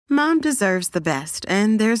Mom deserves the best,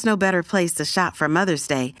 and there's no better place to shop for Mother's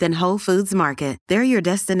Day than Whole Foods Market. They're your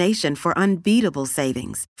destination for unbeatable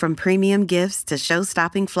savings, from premium gifts to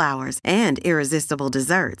show-stopping flowers and irresistible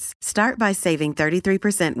desserts. Start by saving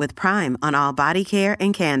 33% with Prime on all body care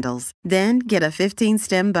and candles. Then get a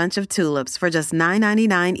 15-stem bunch of tulips for just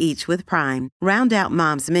 $9.99 each with Prime. Round out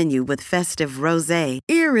Mom's menu with festive rosé,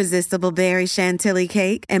 irresistible berry chantilly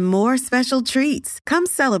cake, and more special treats. Come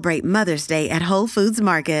celebrate Mother's Day at Whole Foods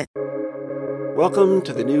Market. Welcome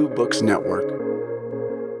to the New Books Network.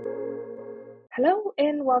 Hello,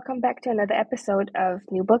 and welcome back to another episode of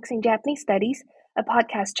New Books in Japanese Studies, a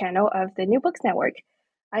podcast channel of the New Books Network.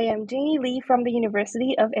 I am Jingy Lee from the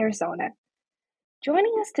University of Arizona.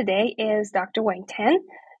 Joining us today is Dr. Wayne Tan,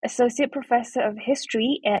 Associate Professor of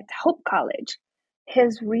History at Hope College.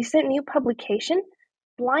 His recent new publication,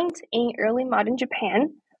 Blind in Early Modern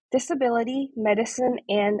Japan, Disability, Medicine,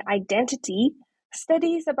 and Identity,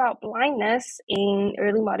 studies about blindness in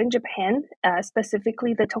early modern Japan,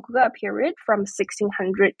 specifically the Tokugawa period from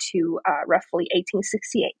 1600 to roughly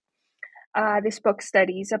 1868. This book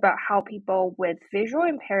studies about how people with visual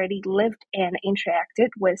impairment lived and interacted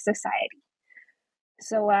with society.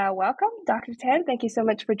 So welcome, Dr. Tan. Thank you so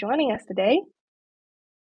much for joining us today.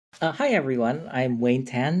 Hi, everyone. I'm Wayne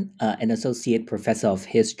Tan, an associate professor of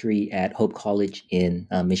history at Hope College in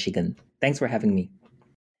Michigan. Thanks for having me.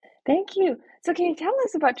 Thank you. So can you tell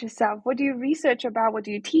us about yourself? What do you research about? What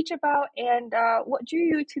do you teach about? And what drew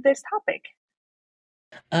you to this topic?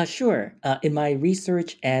 Sure. In my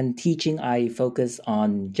research and teaching, I focus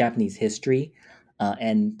on Japanese history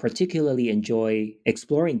and particularly enjoy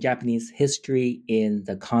exploring Japanese history in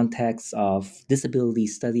the context of disability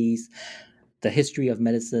studies, the history of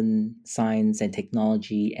medicine, science and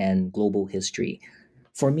technology, and global history.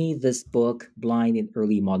 For me, this book, Blind in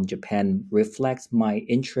Early Modern Japan, reflects my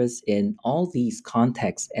interest in all these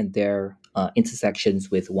contexts and their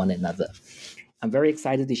intersections with one another. I'm very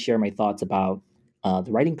excited to share my thoughts about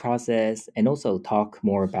the writing process and also talk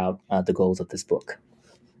more about the goals of this book.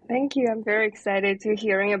 Thank you. I'm very excited to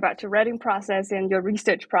hearing about your writing process and your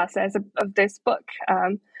research process of this book.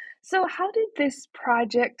 So how did this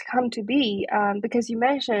project come to be? Because you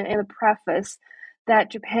mentioned in the preface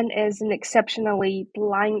that Japan is an exceptionally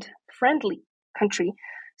blind-friendly country.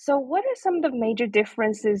 So what are some of the major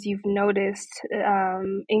differences you've noticed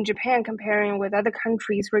in Japan comparing with other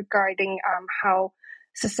countries regarding how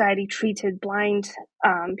society treated blind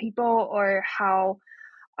people, or how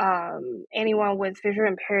anyone with visual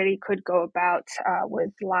impairment could go about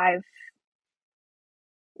with life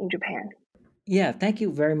in Japan? Yeah, thank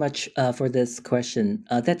you very much for this question.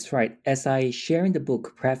 That's right. As I share in the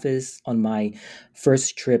book preface, on my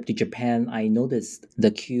first trip to Japan, I noticed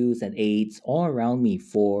the cues and aids all around me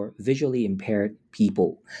for visually impaired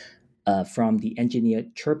people. From the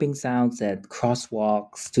engineered chirping sounds at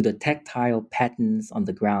crosswalks to the tactile patterns on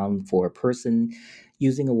the ground for a person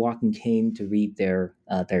using a walking cane to read their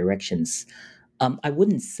directions. I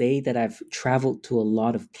wouldn't say that I've traveled to a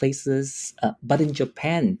lot of places, but in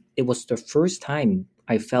Japan, it was the first time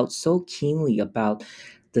I felt so keenly about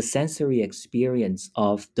the sensory experience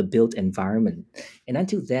of the built environment. And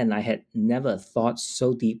until then, I had never thought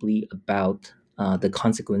so deeply about the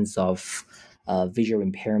consequence of visual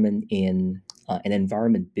impairment in an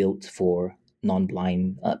environment built for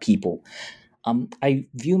non-blind people. I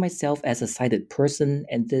view myself as a sighted person,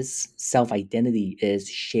 and this self identity is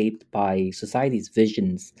shaped by society's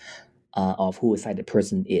visions of who a sighted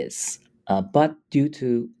person is. But due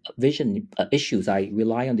to vision issues, I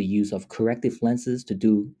rely on the use of corrective lenses to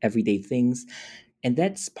do everyday things. And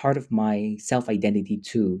that's part of my self identity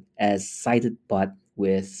too, as sighted but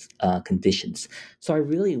with conditions. So I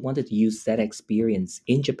really wanted to use that experience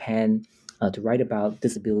in Japan to write about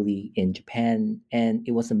disability in Japan, and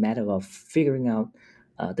it was a matter of figuring out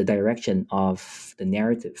the direction of the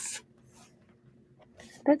narrative.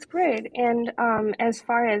 That's great. And as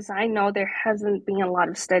far as I know, there hasn't been a lot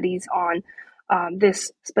of studies on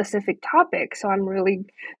this specific topic. So I'm really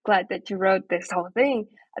glad that you wrote this whole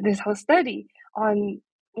study on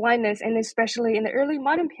blindness, and especially in the early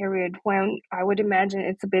modern period, when I would imagine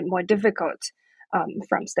it's a bit more difficult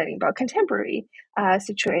from studying about contemporary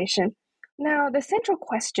situation. Now, the central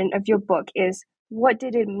question of your book is, what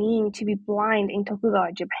did it mean to be blind in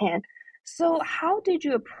Tokugawa Japan? So how did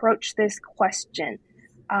you approach this question?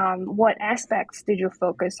 What aspects did you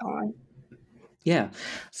focus on? Yeah,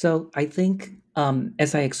 so I think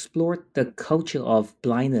as I explored the culture of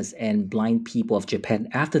blindness and blind people of Japan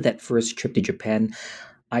after that first trip to Japan,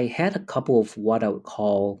 I had a couple of what I would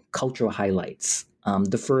call cultural highlights.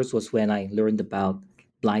 The first was when I learned about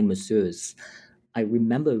blind masseurs. I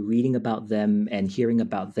remember reading about them and hearing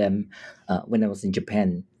about them when I was in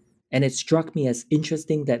Japan. And it struck me as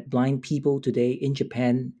interesting that blind people today in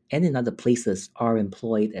Japan and in other places are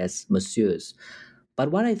employed as masseurs.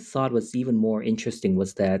 But what I thought was even more interesting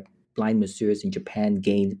was that blind masseurs in Japan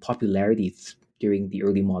gained popularity during the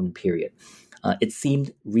early modern period. It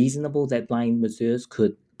seemed reasonable that blind masseurs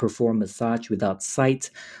could perform massage without sight,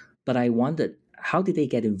 but I wondered, how did they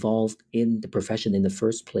get involved in the profession in the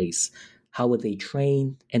first place? How were they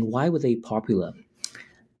trained, and why were they popular?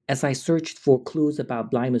 As I searched for clues about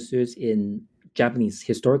blind masseurs in Japanese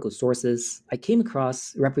historical sources, I came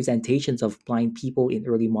across representations of blind people in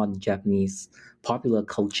early modern Japanese popular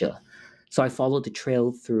culture. So I followed the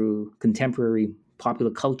trail through contemporary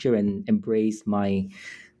popular culture and embraced my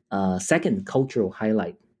second cultural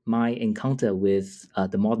highlight, my encounter with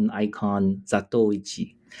the modern icon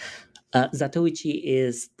Zatoichi. Zatoichi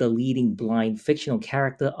is the leading blind fictional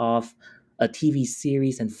character of a TV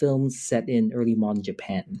series and films set in early modern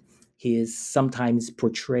Japan. He is sometimes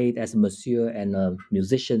portrayed as a masseur and a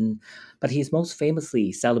musician, but he is most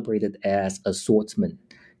famously celebrated as a swordsman.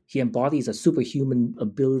 He embodies a superhuman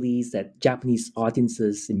abilities that Japanese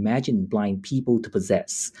audiences imagine blind people to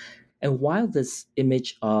possess. And while this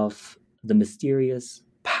image of the mysterious,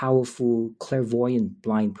 powerful, clairvoyant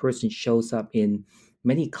blind person shows up in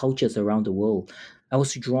many cultures around the world, I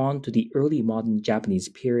was drawn to the early modern Japanese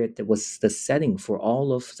period that was the setting for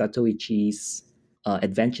all of Satoichi's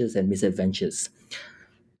adventures and misadventures.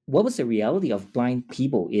 What was the reality of blind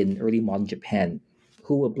people in early modern Japan?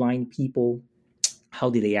 Who were blind people? How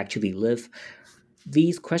did they actually live?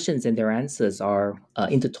 These questions and their answers are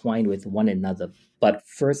intertwined with one another. But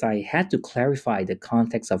first, I had to clarify the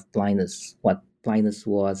context of blindness, what blindness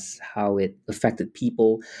was, how it affected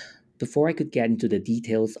people, before I could get into the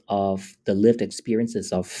details of the lived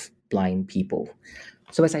experiences of blind people.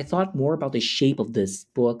 So, as I thought more about the shape of this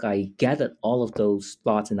book, I gathered all of those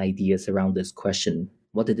thoughts and ideas around this question.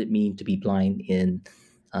 What did it mean to be blind in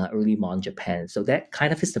early modern Japan? So, that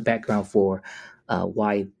kind of is the background for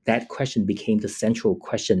why that question became the central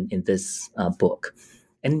question in this book.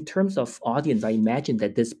 And in terms of audience, I imagine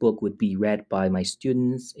that this book would be read by my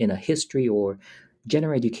students in a history or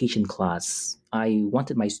general education class. I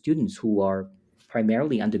wanted my students, who are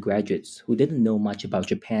primarily undergraduates, who didn't know much about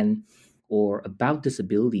Japan or about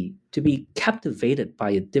disability, to be captivated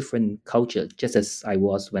by a different culture, just as I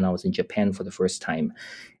was when I was in Japan for the first time,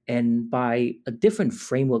 and by a different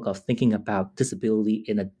framework of thinking about disability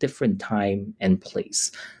in a different time and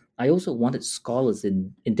place. I also wanted scholars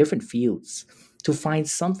in different fields to find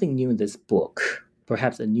something new in this book,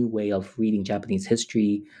 perhaps a new way of reading Japanese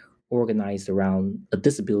history organized around a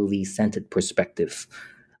disability centered perspective.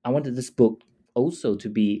 I wanted this book also to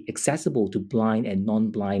be accessible to blind and non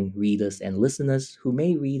blind readers and listeners who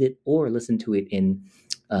may read it or listen to it in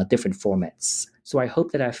different formats. So I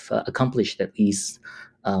hope that I've accomplished at least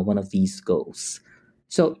one of these goals.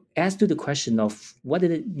 So, as to the question of what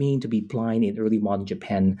did it mean to be blind in early modern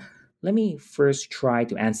Japan, let me first try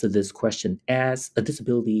to answer this question as a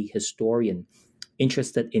disability historian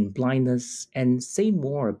interested in blindness and say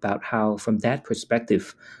more about how, from that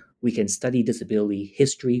perspective, we can study disability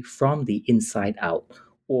history from the inside out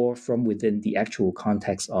or from within the actual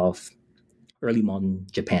context of early modern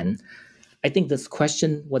Japan. I think this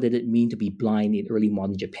question, what did it mean to be blind in early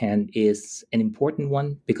modern Japan, is an important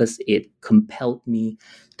one because it compelled me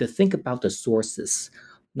to think about the sources,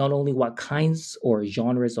 not only what kinds or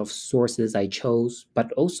genres of sources I chose,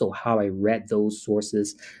 but also how I read those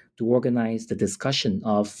sources to organize the discussion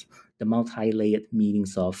of the multi layered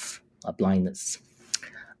meanings of blindness.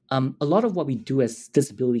 A lot of what we do as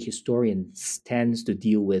disability historians tends to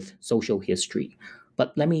deal with social history.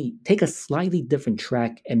 But let me take a slightly different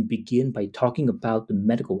track and begin by talking about the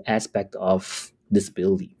medical aspect of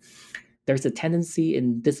disability. There's a tendency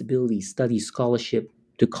in disability studies scholarship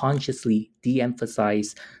to consciously de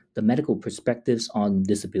emphasize the medical perspectives on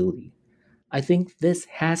disability. I think this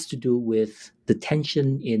has to do with the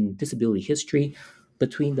tension in disability history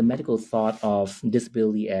between the medical thought of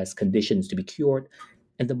disability as conditions to be cured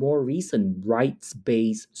and the more recent rights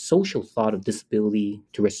based social thought of disability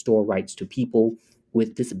to restore rights to people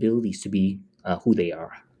with disabilities to be who they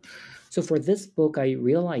are. So, for this book, I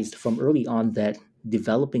realized from early on that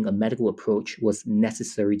developing a medical approach was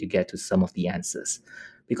necessary to get to some of the answers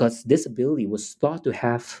because disability was thought to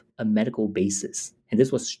have a medical basis. And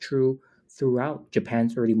this was true throughout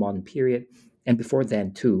Japan's early modern period and before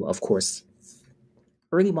then, too, of course.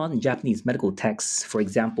 Early modern Japanese medical texts, for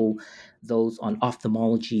example, those on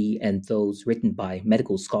ophthalmology and those written by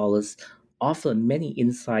medical scholars, offer many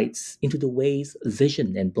insights into the ways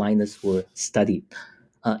vision and blindness were studied.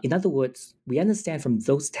 In other words, we understand from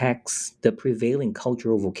those texts the prevailing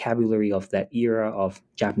cultural vocabulary of that era of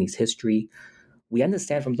Japanese history. We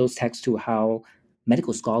understand from those texts too how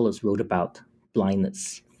medical scholars wrote about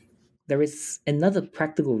blindness. There is another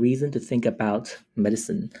practical reason to think about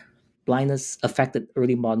medicine. Blindness affected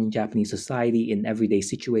early modern Japanese society in everyday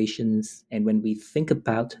situations, and when we think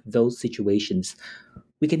about those situations,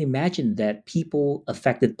 we can imagine that people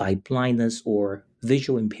affected by blindness or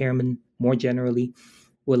visual impairment more generally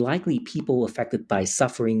were likely people affected by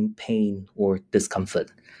suffering, pain, or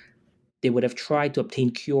discomfort. They would have tried to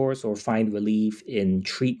obtain cures or find relief in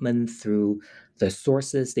treatment through the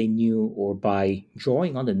sources they knew or by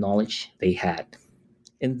drawing on the knowledge they had.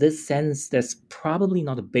 In this sense, there's probably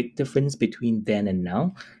not a big difference between then and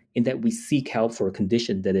now, in that we seek help for a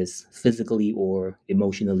condition that is physically or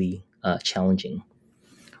emotionally challenging.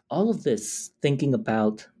 All of this, thinking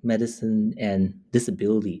about medicine and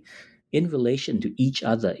disability in relation to each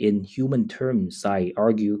other in human terms, I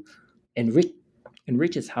argue, enrich,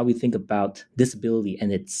 enriches how we think about disability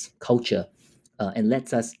and its culture, and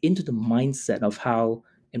lets us into the mindset of how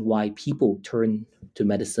and why people turn to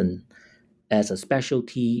medicine as a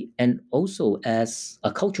specialty and also as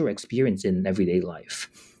a cultural experience in everyday life.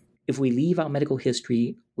 If we leave out medical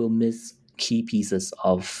history, we'll miss key pieces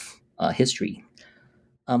of history.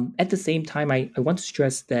 At the same time, I want to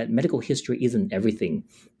stress that medical history isn't everything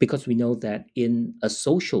because we know that in a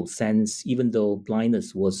social sense, even though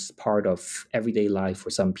blindness was part of everyday life for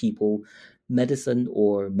some people, medicine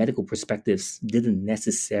or medical perspectives didn't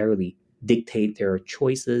necessarily dictate their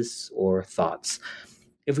choices or thoughts.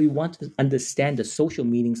 If we want to understand the social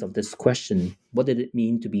meanings of this question, what did it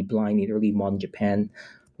mean to be blind in early modern Japan?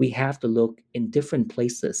 We have to look in different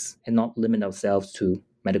places and not limit ourselves to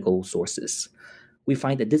medical sources. We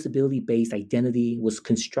find that disability based identity was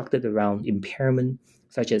constructed around impairment,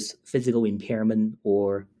 such as physical impairment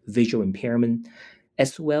or visual impairment,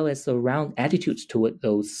 as well as around attitudes toward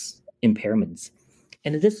those impairments.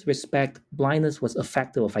 And in this respect, blindness was a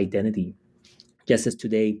factor of identity, just as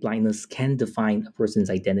today blindness can define a person's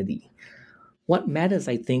identity. What matters,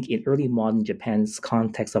 I think, in early modern Japan's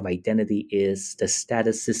context of identity is the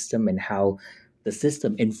status system and how the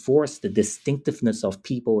system enforced the distinctiveness of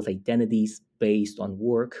people's identities based on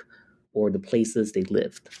work or the places they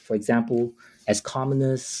lived. For example, as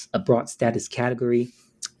commoners, a broad status category,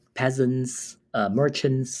 peasants,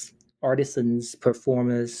 merchants, artisans,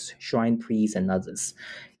 performers, shrine priests, and others.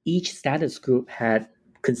 Each status group had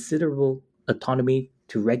considerable autonomy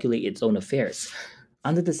to regulate its own affairs.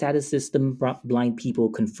 Under the status system, blind people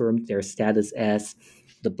confirmed their status as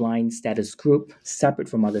the blind status group, separate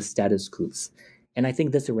from other status groups. And I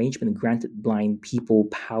think this arrangement granted blind people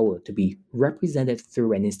power to be represented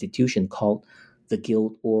through an institution called the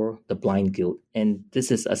Guild or the Blind Guild. And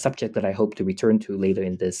this is a subject that I hope to return to later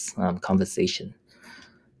in this conversation.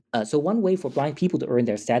 So, one way for blind people to earn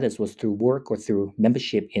their status was through work or through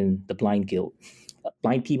membership in the Blind Guild.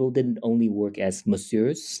 Blind people didn't only work as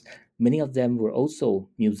masseurs, many of them were also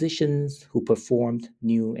musicians who performed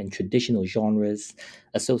new and traditional genres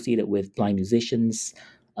associated with blind musicians.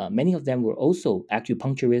 Many of them were also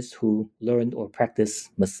acupuncturists who learned or practiced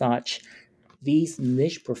massage. These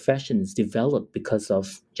niche professions developed because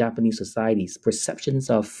of Japanese society's perceptions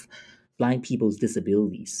of blind people's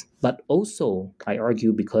disabilities, but also, I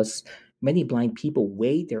argue, because many blind people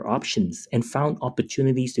weighed their options and found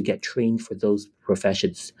opportunities to get trained for those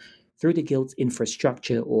professions through the guild's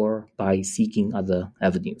infrastructure or by seeking other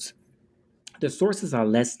avenues. The sources are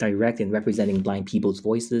less direct in representing blind people's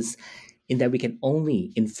voices, in that we can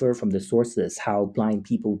only infer from the sources how blind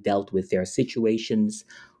people dealt with their situations,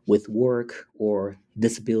 with work or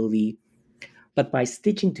disability. But by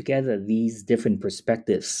stitching together these different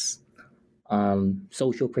perspectives,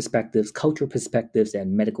 social perspectives, cultural perspectives,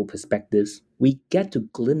 and medical perspectives, we get to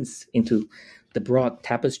glimpse into the broad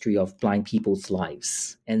tapestry of blind people's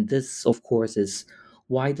lives. And this, of course, is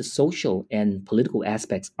why the social and political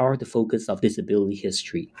aspects are the focus of disability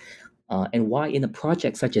history. And why, in a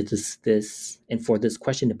project such as this, and for this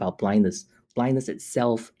question about blindness, blindness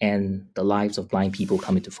itself and the lives of blind people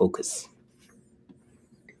come into focus.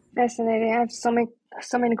 Fascinating. I have so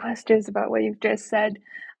many questions about what you've just said.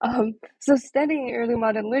 So studying early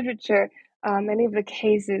modern literature, many of the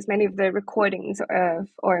cases, many of the recordings of,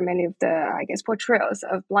 or many of the, I guess, portrayals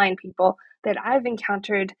of blind people that I've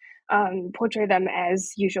encountered portray them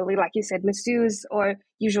as usually, like you said, masseuses or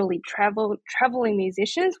usually traveling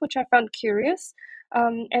musicians, which I found curious.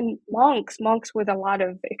 And monks with a lot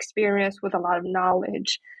of experience, with a lot of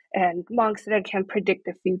knowledge, and monks that can predict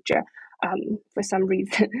the future for some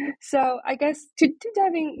reason. So I guess to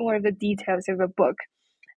dive in more of the details of a book,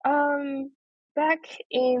 um, Back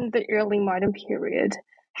in the early modern period,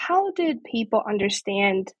 how did people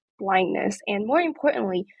understand blindness? And more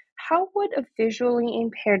importantly, how would a visually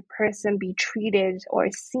impaired person be treated or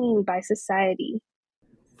seen by society?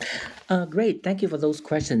 Great. Thank you for those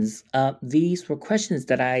questions. These were questions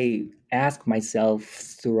that I asked myself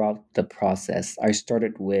throughout the process. I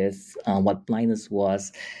started with what blindness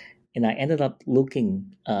was, and I ended up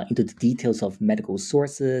looking into the details of medical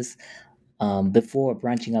sources before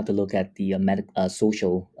branching out to look at the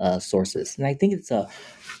social sources. And I think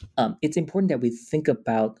it's important that we think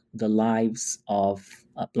about the lives of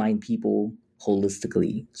blind people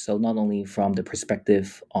holistically. So not only from the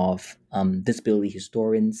perspective of disability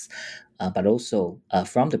historians, but also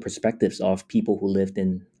from the perspectives of people who lived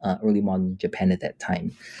in early modern Japan at that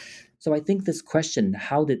time. So I think this question,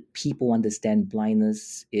 how did people understand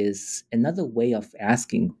blindness, is another way of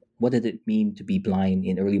asking what did it mean to be blind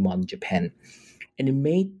in early modern Japan? And it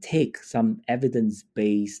may take some evidence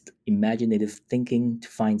based imaginative thinking to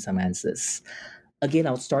find some answers. Again,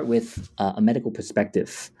 I'll start with a medical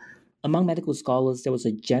perspective. Among medical scholars, there was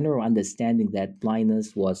a general understanding that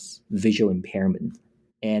blindness was visual impairment.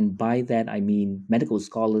 And by that, I mean medical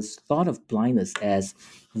scholars thought of blindness as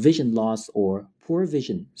vision loss or poor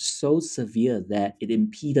vision so severe that it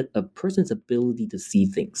impeded a person's ability to see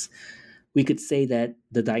things. We could say that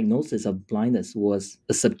the diagnosis of blindness was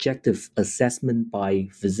a subjective assessment by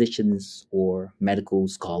physicians or medical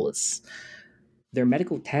scholars. Their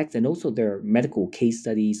medical texts and also their medical case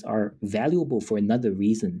studies are valuable for another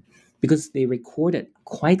reason because they recorded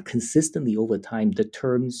quite consistently over time the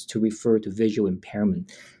terms to refer to visual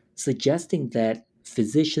impairment, suggesting that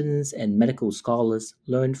physicians and medical scholars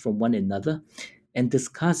learned from one another and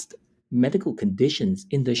discussed medical conditions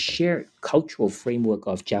in the shared cultural framework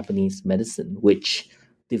of Japanese medicine, which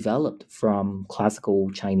developed from classical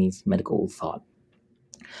Chinese medical thought.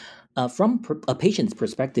 From a patient's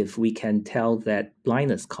perspective, we can tell that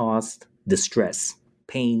blindness caused distress,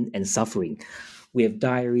 pain, and suffering. We have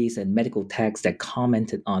diaries and medical texts that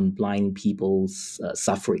commented on blind people's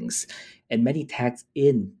sufferings. And many texts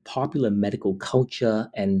in popular medical culture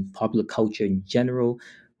and popular culture in general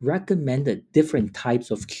recommended different types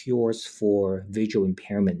of cures for visual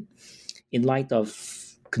impairment. In light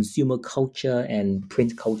of consumer culture and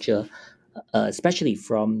print culture, especially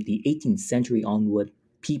from the 18th century onward,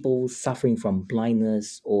 people suffering from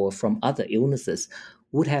blindness or from other illnesses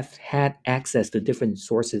would have had access to different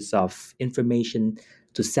sources of information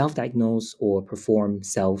to self diagnose or perform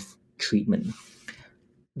self treatment.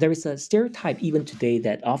 There is a stereotype even today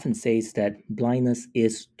that often says that blindness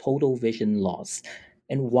is total vision loss.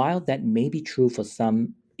 And while that may be true for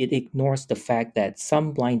some, it ignores the fact that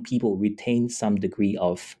some blind people retain some degree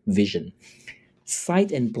of vision.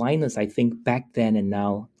 Sight and blindness, I think, back then and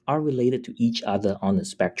now are related to each other on the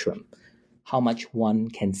spectrum. How much one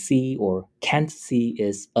can see or can't see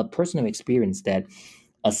is a personal experience that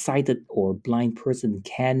a sighted or blind person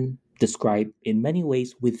can describe in many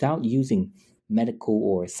ways without using medical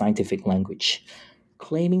or scientific language.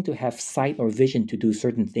 Claiming to have sight or vision to do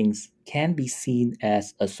certain things can be seen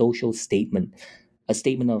as a social statement, a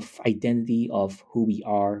statement of identity of who we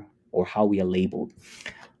are or how we are labeled.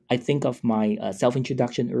 I think of my self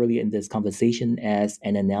introduction earlier in this conversation as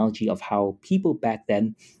an analogy of how people back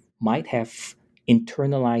then might have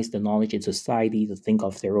internalized the knowledge in society to think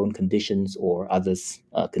of their own conditions or others'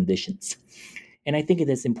 conditions. And I think it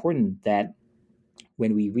is important that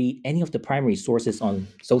when we read any of the primary sources on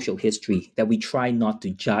social history, that we try not to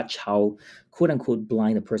judge how quote unquote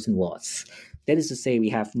blind a person was. That is to say, we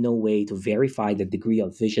have no way to verify the degree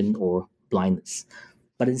of vision or blindness,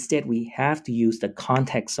 but instead we have to use the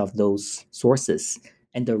context of those sources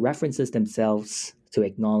and the references themselves to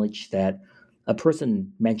acknowledge that a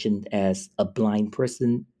person mentioned as a blind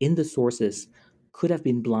person in the sources could have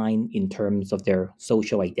been blind in terms of their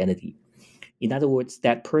social identity. In other words,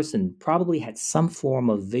 that person probably had some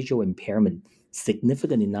form of visual impairment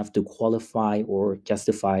significant enough to qualify or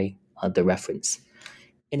justify the reference.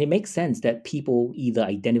 And it makes sense that people either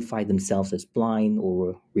identify themselves as blind or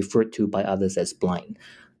were referred to by others as blind.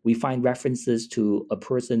 We find references to a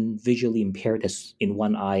person visually impaired as in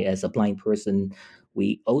one eye as a blind person.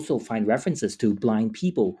 We also find references to blind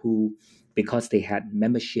people who, because they had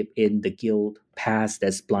membership in the guild, passed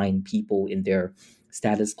as blind people in their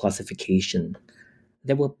status classification.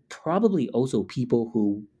 There were probably also people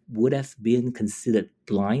who would have been considered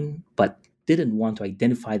blind but didn't want to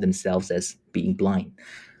identify themselves as being blind.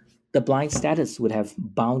 The blind status would have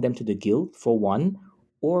bound them to the guild, for one,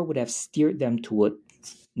 or would have steered them toward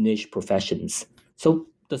niche professions. So,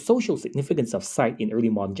 the social significance of sight in early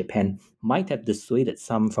modern Japan might have dissuaded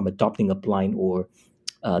some from adopting a blind or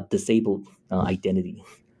disabled identity.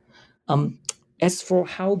 Um, as for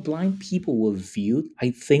how blind people were viewed, I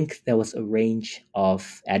think there was a range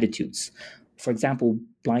of attitudes. For example,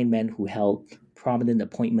 blind men who held prominent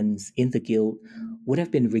appointments in the guild would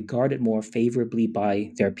have been regarded more favorably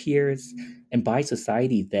by their peers and by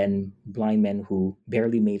society than blind men who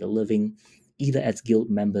barely made a living, either as guild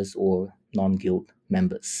members or non guild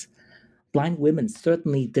members. Blind women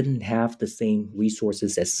certainly didn't have the same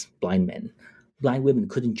resources as blind men. Blind women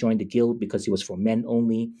couldn't join the guild because it was for men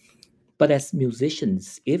only, but as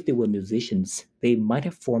musicians, if they were musicians, they might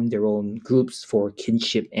have formed their own groups for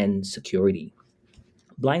kinship and security.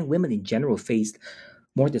 Blind women in general faced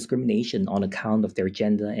more discrimination on account of their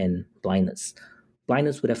gender and blindness.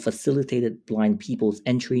 Blindness would have facilitated blind people's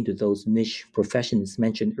entry into those niche professions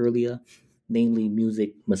mentioned earlier, namely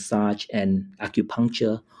music, massage, and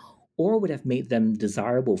acupuncture, or would have made them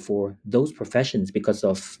desirable for those professions because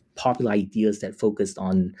of popular ideas that focused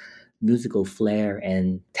on musical flair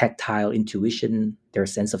and tactile intuition, their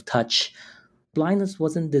sense of touch. Blindness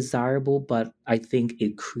wasn't desirable, but I think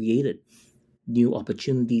it created new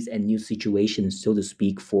opportunities and new situations, so to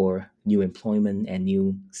speak, for new employment and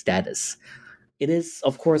new status. It is,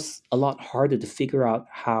 of course, a lot harder to figure out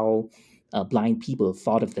how blind people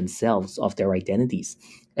thought of themselves, of their identities,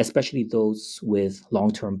 especially those with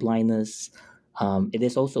long term blindness. It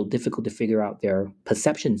is also difficult to figure out their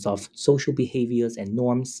perceptions of social behaviors and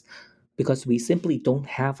norms because we simply don't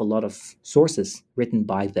have a lot of sources written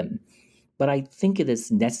by them. But I think it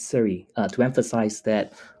is necessary to emphasize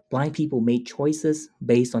that blind people made choices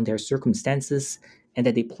based on their circumstances and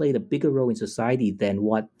that they played a bigger role in society than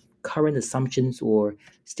what current assumptions or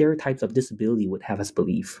stereotypes of disability would have us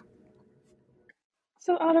believe.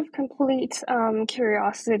 So, out of complete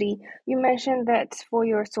curiosity, you mentioned that for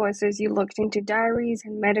your sources you looked into diaries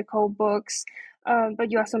and medical books,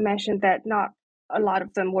 but you also mentioned that not a lot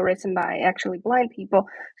of them were written by actually blind people.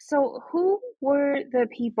 So, who were the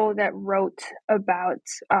people that wrote about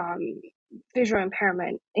visual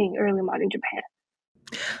impairment in early modern Japan?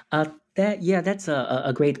 That's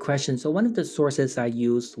a great question. So one of the sources I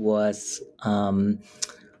used was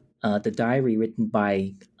the diary written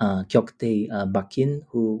by Gyokte Bakin,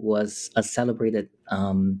 who was a celebrated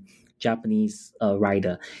Japanese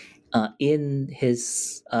writer. In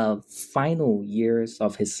his final years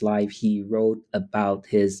of his life, he wrote about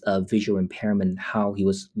his visual impairment, how he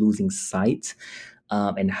was losing sight,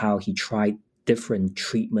 and how he tried different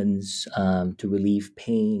treatments to relieve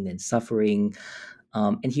pain and suffering.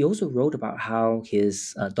 And he also wrote about how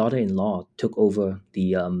his daughter-in-law took over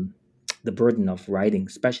the burden of writing,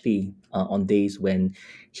 especially on days when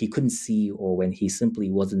he couldn't see or when he simply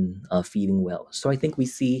wasn't feeling well. So I think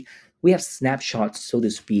we have snapshots, so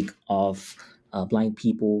to speak, of blind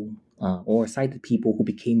people or sighted people who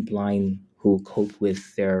became blind, who coped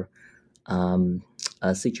with their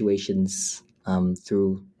situations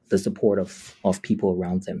through the support of people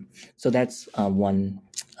around them. So that's one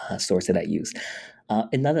source that I use.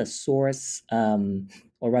 Another source,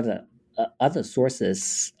 or rather, other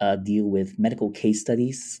sources deal with medical case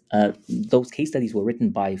studies. Those case studies were written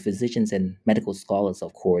by physicians and medical scholars,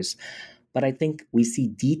 of course, but I think we see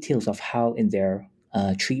details of how, in their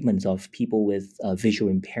treatments of people with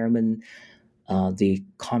visual impairment, they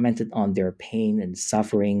commented on their pain and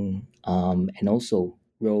suffering, and also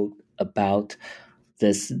wrote about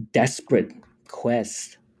this desperate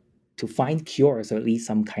quest to find cures or at least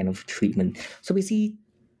some kind of treatment. So we see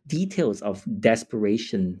details of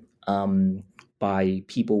desperation by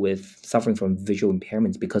people with suffering from visual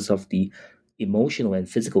impairments because of the emotional and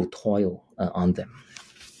physical toil on them.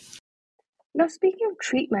 Now, speaking of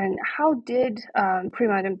treatment, how did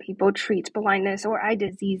pre-modern people treat blindness or eye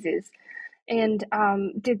diseases? And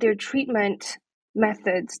did their treatment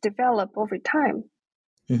methods develop over time?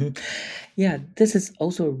 Mhm. Yeah, this is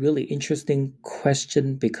also a really interesting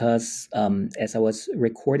question because as I was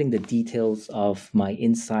recording the details of my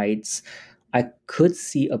insights, I could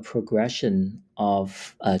see a progression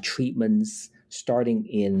of treatments starting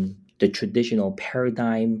in the traditional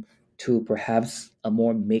paradigm to perhaps a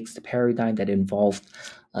more mixed paradigm that involved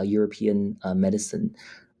European medicine.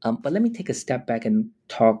 But let me take a step back and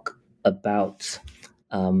talk about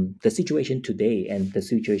the situation today and the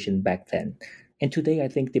situation back then. And today, I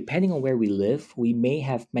think, depending on where we live, we may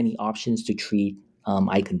have many options to treat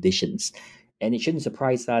eye conditions. And it shouldn't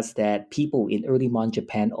surprise us that people in early modern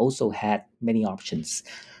Japan also had many options.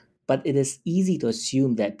 But it is easy to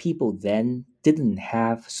assume that people then didn't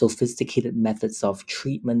have sophisticated methods of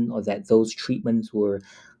treatment or that those treatments were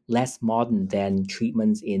less modern than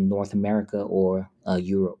treatments in North America or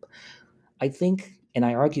Europe. I think, and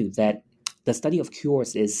I argue that The study of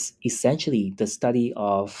cures is essentially the study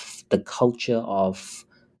of the culture of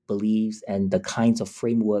beliefs and the kinds of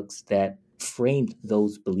frameworks that framed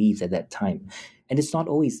those beliefs at that time. And it's not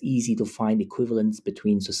always easy to find equivalents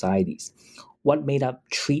between societies. What made up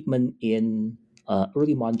treatment in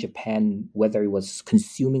early modern Japan, whether it was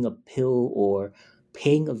consuming a pill or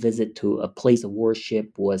paying a visit to a place of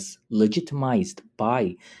worship, was legitimized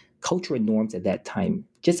by cultural norms at that time,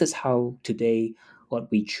 just as how today what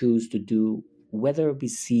we choose to do, whether we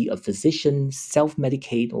see a physician, self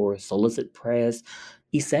medicate, or solicit prayers.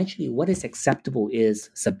 Essentially, what is acceptable is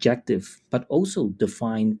subjective, but also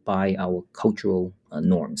defined by our cultural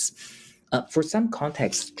norms. For some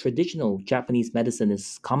contexts, traditional Japanese medicine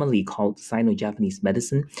is commonly called Sino Japanese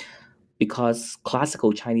medicine because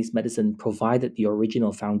classical Chinese medicine provided the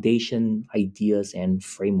original foundation, ideas, and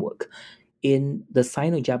framework. In the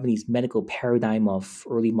Sino Japanese medical paradigm of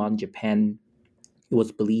early modern Japan, it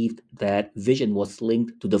was believed that vision was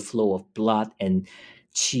linked to the flow of blood and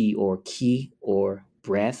qi or ki or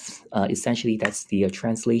breath. Essentially, that's the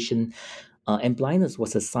translation. And blindness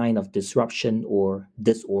was a sign of disruption or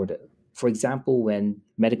disorder. For example, when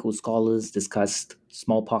medical scholars discussed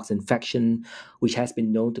smallpox infection, which has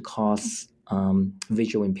been known to cause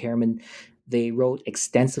visual impairment, they wrote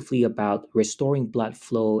extensively about restoring blood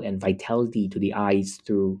flow and vitality to the eyes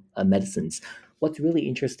through medicines. What's really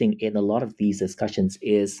interesting in a lot of these discussions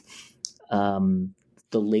is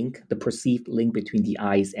the perceived link between the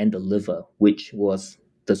eyes and the liver, which was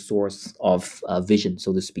the source of vision,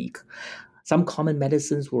 so to speak. Some common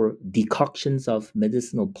medicines were decoctions of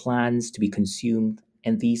medicinal plants to be consumed,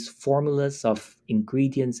 and these formulas of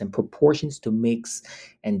ingredients and proportions to mix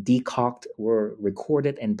and decoct were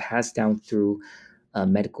recorded and passed down through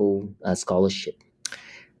medical scholarship.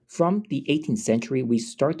 From the 18th century, we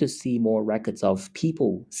start to see more records of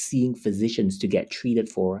people seeing physicians to get treated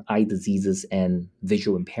for eye diseases and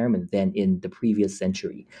visual impairment than in the previous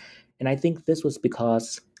century. And I think this was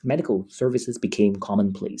because medical services became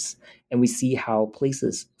commonplace. And we see how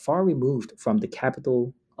places far removed from the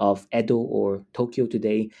capital of Edo or Tokyo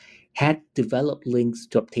today had developed links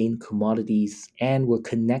to obtain commodities and were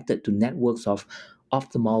connected to networks of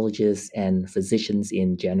ophthalmologists and physicians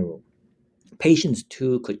in general. Patients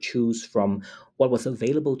too could choose from what was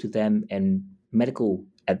available to them, and medical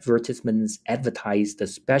advertisements advertised the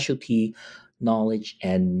specialty, knowledge,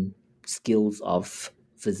 and skills of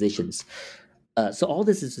physicians. So all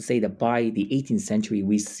this is to say that by the 18th century,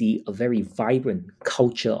 we see a very vibrant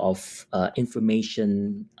culture of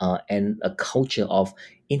information and a culture of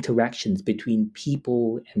interactions between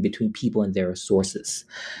people and their sources.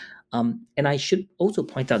 And I should also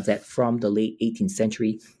point out that from the late 18th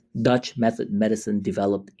century, Dutch method medicine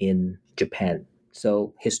developed in Japan.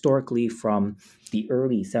 So historically, from the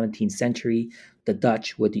early 17th century, the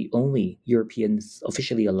Dutch were the only Europeans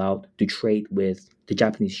officially allowed to trade with the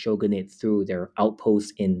Japanese shogunate through their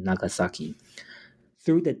outposts in Nagasaki.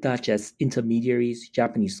 Through the Dutch as intermediaries,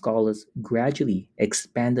 Japanese scholars gradually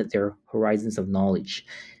expanded their horizons of knowledge,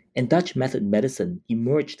 and Dutch method medicine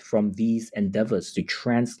emerged from these endeavors to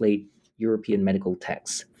translate European medical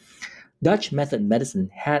texts. Dutch method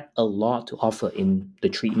medicine had a lot to offer in the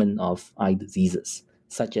treatment of eye diseases,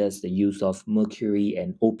 such as the use of mercury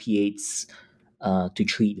and opiates to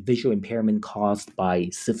treat visual impairment caused by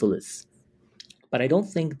syphilis. But I don't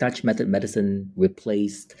think Dutch method medicine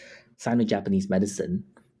replaced Sino Japanese medicine,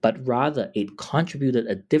 but rather it contributed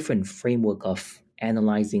a different framework of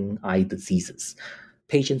analyzing eye diseases.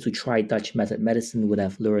 Patients who tried Dutch method medicine would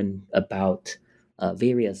have learned about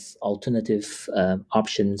various alternative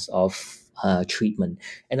options of treatment.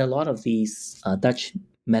 And a lot of these Dutch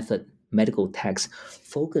method medical texts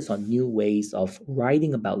focus on new ways of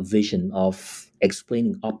writing about vision, of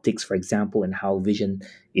explaining optics, for example, and how vision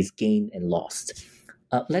is gained and lost.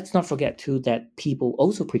 Let's not forget, too, that people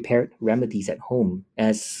also prepared remedies at home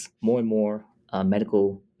as more and more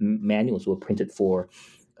medical manuals were printed for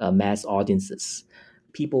mass audiences.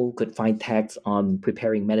 People could find texts on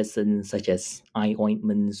preparing medicines such as eye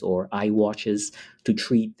ointments or eye washes to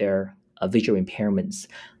treat their visual impairments.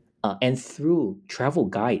 And through travel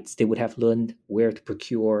guides, they would have learned where to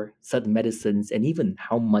procure certain medicines and even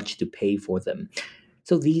how much to pay for them.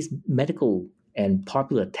 So these medical and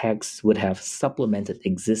popular texts would have supplemented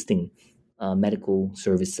existing medical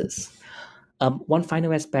services. One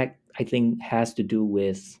final aspect, I think, has to do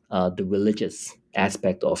with the religious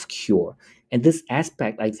aspect of cure. And this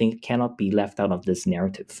aspect, I think, cannot be left out of this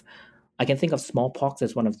narrative. I can think of smallpox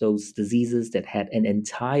as one of those diseases that had an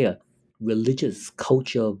entire religious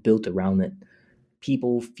culture built around it.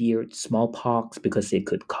 People feared smallpox because it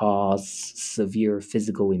could cause severe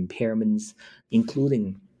physical impairments,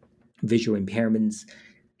 including visual impairments.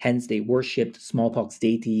 Hence, they worshipped smallpox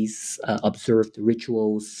deities, observed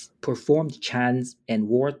rituals, performed chants, and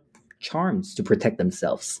wore charms to protect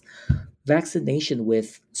themselves. Vaccination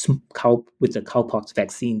with the cowpox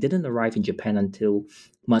vaccine didn't arrive in Japan until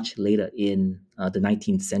much later in the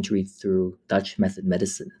 19th century through Dutch method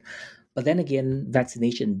medicine. But then again,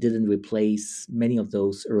 vaccination didn't replace many of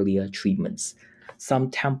those earlier treatments. Some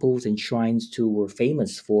temples and shrines too were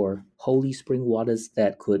famous for holy spring waters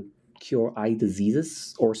that could cure eye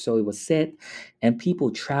diseases, or so it was said, and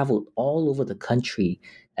people traveled all over the country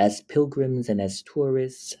as pilgrims and as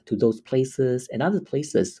tourists to those places and other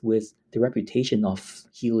places with the reputation of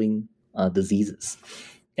healing diseases.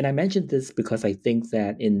 And I mentioned this because I think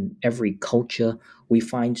that in every culture, we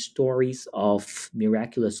find stories of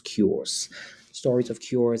miraculous cures, stories of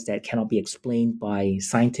cures that cannot be explained by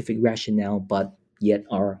scientific rationale, but yet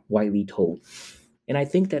are widely told. And I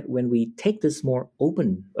think that when we take this more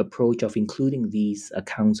open approach of including these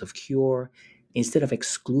accounts of cure instead of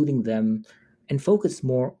excluding them and focus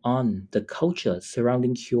more on the culture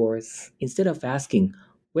surrounding cures, instead of asking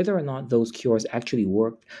whether or not those cures actually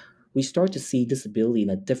worked, we start to see disability in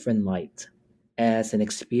a different light as an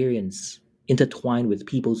experience intertwined with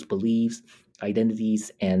people's beliefs, identities,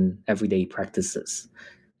 and everyday practices.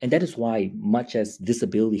 And that is why, much as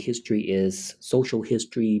disability history is social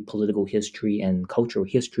history, political history, and cultural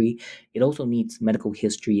history, it also needs medical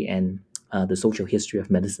history and the social history of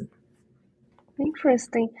medicine.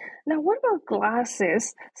 Interesting. Now, what about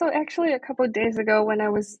glasses? So, actually, a couple of days ago, when I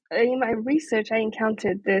was in my research, I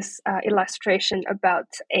encountered this illustration about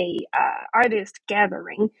a artist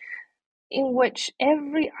gathering in which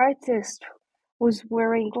every artist was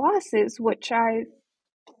wearing glasses, which I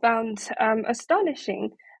found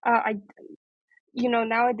astonishing. I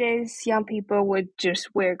nowadays young people would just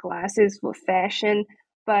wear glasses for fashion,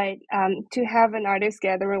 but to have an artist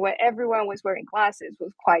gathering where everyone was wearing glasses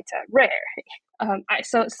was quite rare.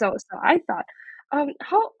 So I thought,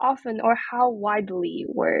 how often or how widely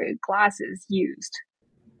were glasses used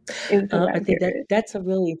in the I Roman think that period? that's a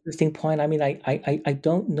really interesting point. I mean, I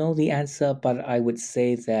don't know the answer, but I would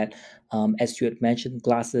say that, as you had mentioned,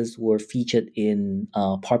 glasses were featured in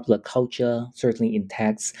popular culture, certainly in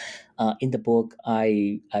texts. In the book,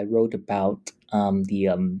 I wrote about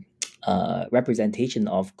the representation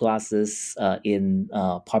of glasses in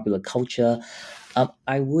popular culture.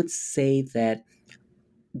 I would say that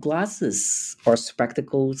glasses or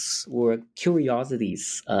spectacles were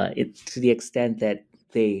curiosities to the extent that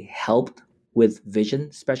they helped with vision,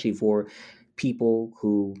 especially for people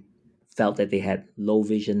who felt that they had low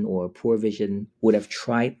vision or poor vision, would have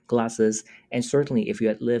tried glasses. And certainly, if you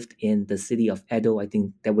had lived in the city of Edo, I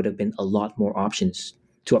think there would have been a lot more options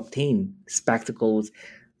to obtain spectacles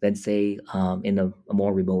than, say, in a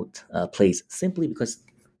more remote place, simply because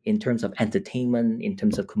in terms of entertainment, in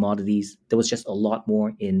terms of commodities, there was just a lot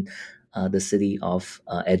more in the city of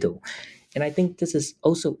Edo. And I think this is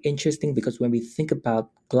also interesting because when we think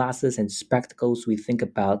about glasses and spectacles, we think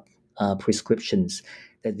about prescriptions,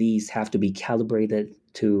 that these have to be calibrated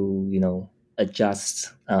to,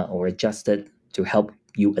 adjust or adjusted to help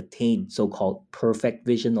you attain so-called perfect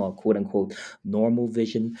vision or quote unquote normal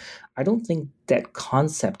vision. I don't think that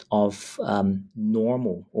concept of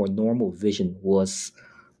normal or normal vision was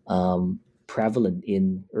prevalent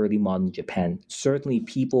in early modern Japan. Certainly,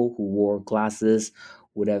 people who wore glasses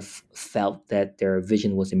would have felt that their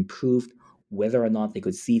vision was improved. Whether or not they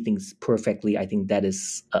could see things perfectly, I think that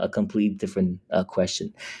is a completely different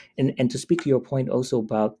question. And to speak to your point also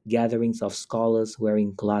about gatherings of scholars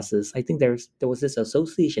wearing glasses, I think there was this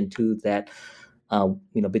association too that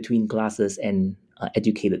between glasses and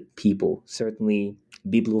educated people. Certainly,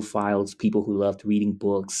 bibliophiles, people who loved reading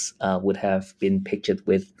books, would have been pictured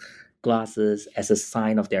with glasses as a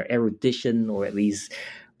sign of their erudition, or at least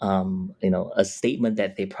a statement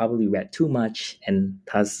that they probably read too much and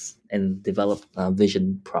developed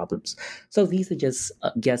vision problems. So these are just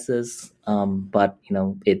guesses, but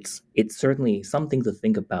it's certainly something to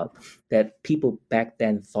think about, that people back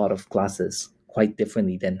then thought of glasses quite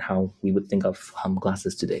differently than how we would think of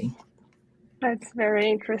glasses today. That's very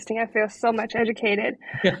interesting. I feel so much educated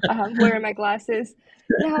wearing my glasses.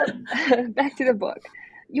 Now, back to the book.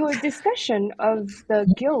 Your discussion of the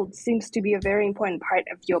guilds seems to be a very important part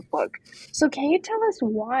of your book. So, can you tell us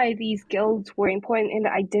why these guilds were important in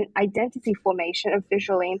the identity formation of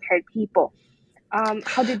visually impaired people?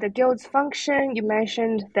 How did the guilds function? You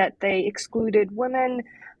mentioned that they excluded women.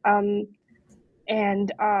 Um,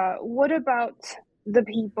 and what about the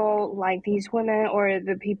people like these women, or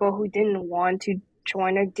the people who didn't want to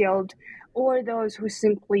join a guild, or those who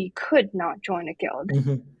simply could not join a guild?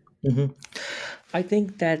 Mhm. Mhm. I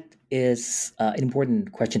think that is an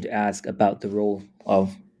important question to ask about the role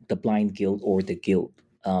of the blind guild or the guild,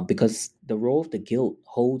 because the role of the guild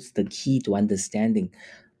holds the key to understanding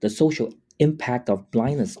the social impact of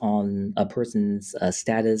blindness on a person's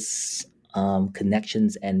status,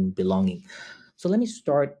 connections, and belonging. So let me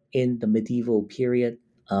start in the medieval period,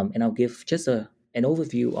 and I'll give just an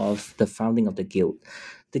overview of the founding of the guild.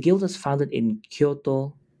 The guild was founded in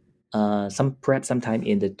Kyoto, some perhaps sometime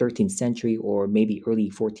in the 13th century or maybe early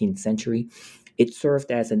 14th century. It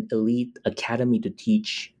served as an elite academy to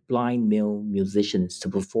teach blind male musicians to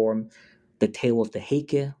perform the tale of the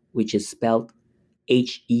Heike, which is spelled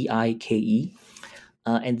Heike.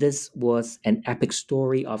 And this was an epic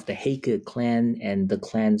story of the Heike clan and the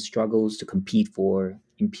clan's struggles to compete for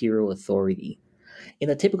imperial authority. In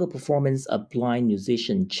a typical performance, a blind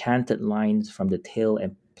musician chanted lines from the tale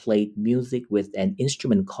and played music with an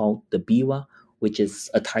instrument called the biwa, which is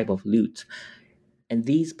a type of lute. And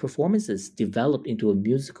these performances developed into a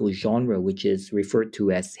musical genre which is referred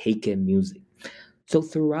to as Heike music. So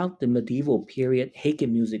throughout the medieval period, Heike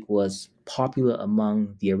music was popular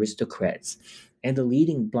among the aristocrats, and the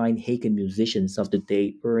leading blind Heike musicians of the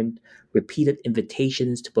day earned repeated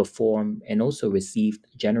invitations to perform and also received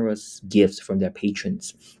generous gifts from their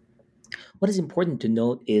patrons. What is important to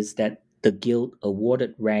note is that the guild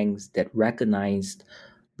awarded ranks that recognized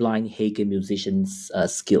blind Heike musicians'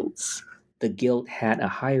 skills. The guild had a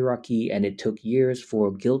hierarchy, and it took years for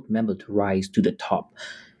a guild member to rise to the top.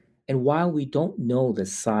 And while we don't know the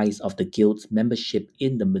size of the guild's membership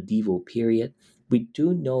in the medieval period, we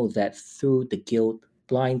do know that through the guild,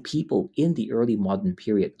 blind people in the early modern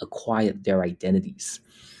period acquired their identities.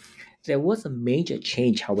 There was a major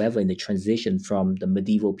change, however, in the transition from the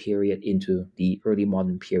medieval period into the early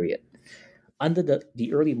modern period. Under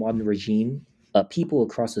the early modern regime, people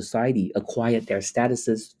across society acquired their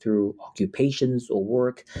statuses through occupations or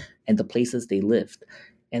work and the places they lived,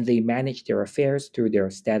 and they managed their affairs through their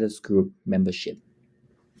status group membership.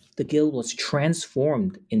 The guild was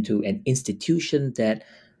transformed into an institution that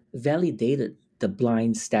validated the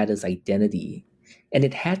blind status identity, and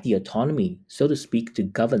it had the autonomy, so to speak, to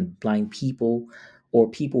govern blind people or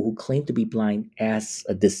people who claim to be blind as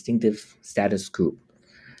a distinctive status group.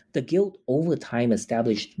 The guild over time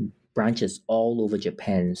established branches all over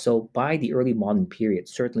Japan. So by the early modern period,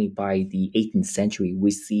 certainly by the 18th century,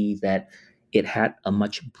 we see that it had a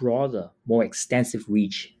much broader, more extensive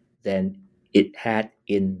reach than it had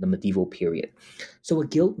in the medieval period. So a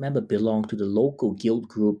guild member belonged to the local guild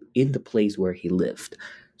group in the place where he lived.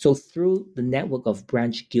 So through the network of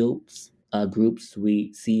branch guilds groups,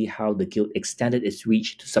 we see how the guild extended its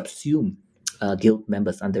reach to subsume guild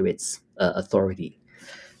members under its authority.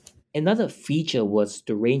 Another feature was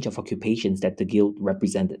the range of occupations that the guild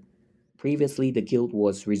represented. Previously, the guild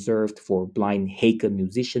was reserved for blind Heike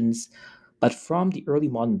musicians, but from the early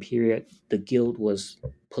modern period, the guild was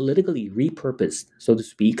politically repurposed, so to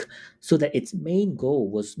speak, so that its main goal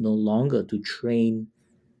was no longer to train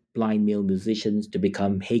blind male musicians to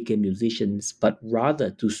become Heike musicians, but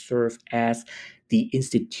rather to serve as the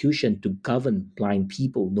institution to govern blind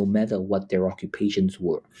people no matter what their occupations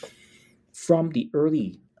were. From the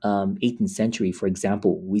early 18th century, for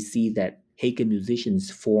example, we see that Heike musicians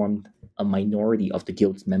formed a minority of the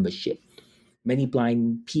guild's membership. Many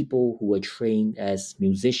blind people who were trained as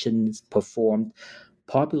musicians performed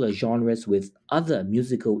popular genres with other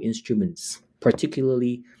musical instruments,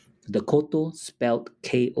 particularly the koto, spelled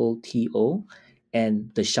Koto,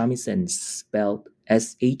 and the shamisen, spelled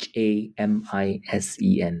Hamisen.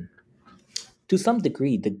 To some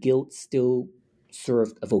degree, the guild still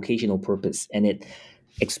served a vocational purpose, and it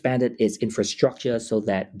expanded its infrastructure so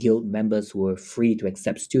that guild members were free to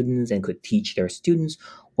accept students and could teach their students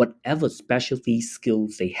whatever specialty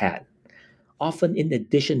skills they had. Often, in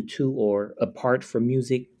addition to or apart from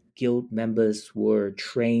music, guild members were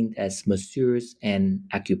trained as masseurs and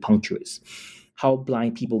acupuncturists. How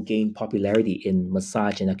blind people gained popularity in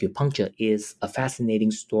massage and acupuncture is a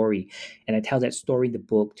fascinating story, and I tell that story in the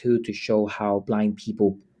book too to show how blind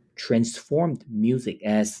people transformed music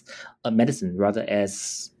as a medicine rather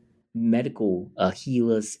as medical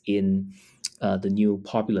healers in the new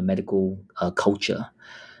popular medical culture.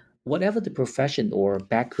 Whatever the profession or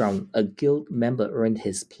background, a guild member earned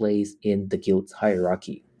his place in the guild's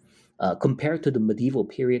hierarchy. Compared to the medieval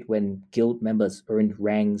period when guild members earned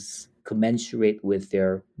ranks commensurate with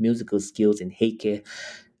their musical skills in Heike,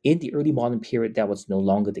 in the early modern period that was no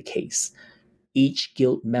longer the case. Each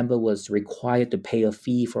guild member was required to pay a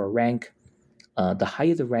fee for a rank. The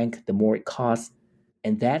higher the rank, the more it cost,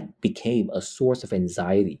 and that became a source of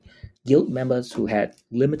anxiety. Guild members who had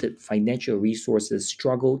limited financial resources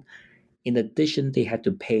struggled. In addition, they had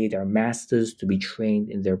to pay their masters to be trained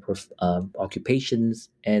in their occupations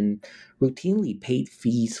and routinely paid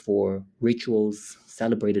fees for rituals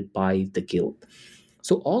celebrated by the guild.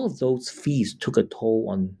 So, all of those fees took a toll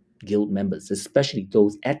on guild members, especially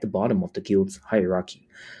those at the bottom of the guild's hierarchy.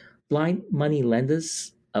 Blind money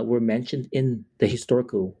lenders were mentioned in the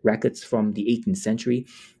historical records from the 18th century,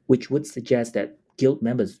 which would suggest that guild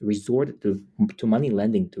members resorted to money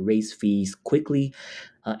lending to raise fees quickly.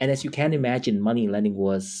 And as you can imagine, money lending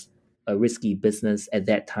was a risky business at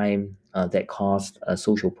that time that caused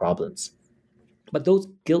social problems. But those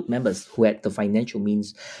guild members who had the financial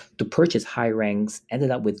means to purchase high ranks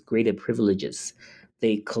ended up with greater privileges.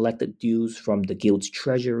 They collected dues from the guild's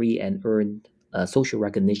treasury and earned social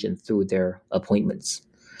recognition through their appointments.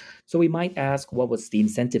 So we might ask, what was the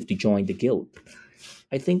incentive to join the guild?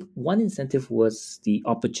 I think one incentive was the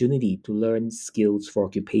opportunity to learn skills for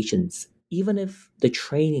occupations, even if the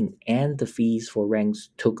training and the fees for ranks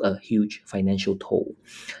took a huge financial toll.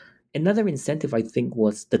 Another incentive, I think,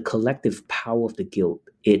 was the collective power of the guild,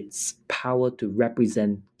 its power to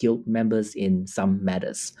represent guild members in some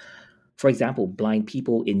matters. For example, blind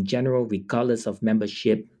people in general, regardless of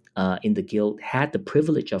membership in the guild, had the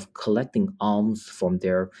privilege of collecting alms from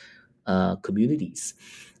their communities.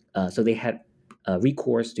 So they had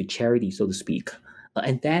recourse to charity, so to speak.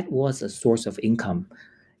 And that was a source of income.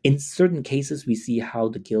 In certain cases, we see how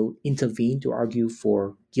the guild intervened to argue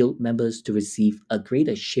for guild members to receive a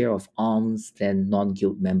greater share of alms than non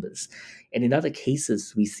guild members. And in other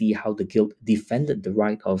cases, we see how the guild defended the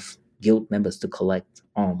right of guild members to collect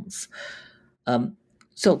alms.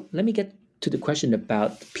 So let me get to the question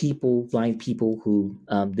about people, blind people who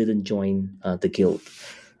didn't join the guild.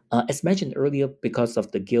 As mentioned earlier, because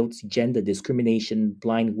of the guild's gender discrimination,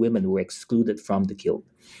 blind women were excluded from the guild.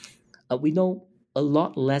 We know a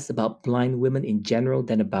lot less about blind women in general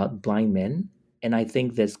than about blind men, and I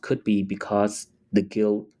think this could be because the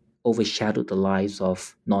guild overshadowed the lives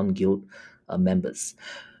of non guild members.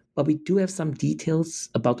 But we do have some details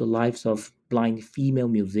about the lives of blind female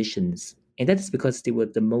musicians, and that is because they were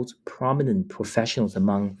the most prominent professionals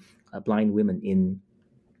among blind women in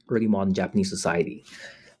early modern Japanese society.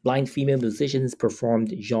 Blind female musicians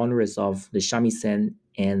performed genres of the shamisen,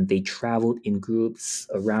 and they traveled in groups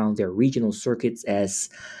around their regional circuits as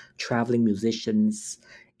traveling musicians.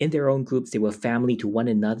 In their own groups, they were family to one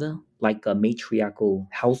another, like a matriarchal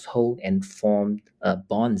household, and formed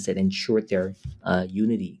bonds that ensured their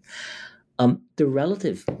unity. The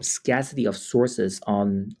relative scarcity of sources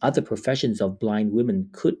on other professions of blind women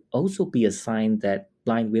could also be a sign that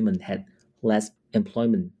blind women had less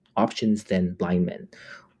employment options than blind men,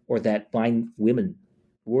 or that blind women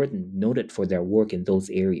weren't noted for their work in those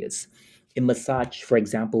areas. In massage, for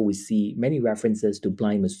example, we see many references to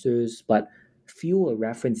blind masseurs, but fewer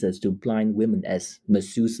references to blind women as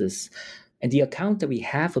masseuses. And the account that we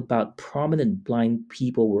have about prominent blind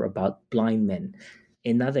people were about blind men.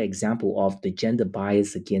 Another example of the gender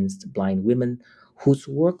bias against blind women whose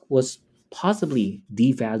work was possibly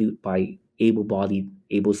devalued by able bodied,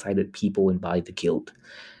 able sighted people and by the guild.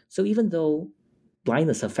 So even though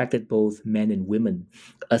blindness affected both men and women,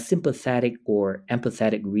 a sympathetic or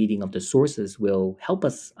empathetic reading of the sources will help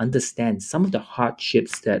us understand some of the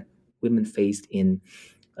hardships that women faced in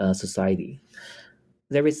society.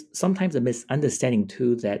 There is sometimes a misunderstanding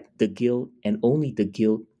too that the guild and only the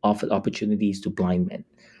guild offered opportunities to blind men.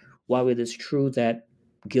 While it is true that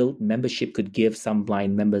guild membership could give some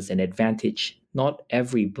blind members an advantage, not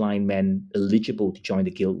every blind man eligible to join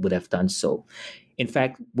the guild would have done so. In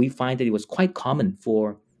fact, we find that it was quite common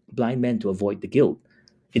for blind men to avoid the guild.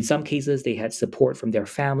 In some cases, they had support from their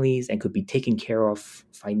families and could be taken care of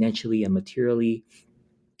financially and materially.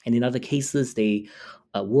 And in other cases, they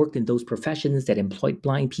worked in those professions that employed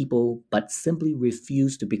blind people, but simply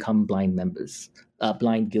refused to become blind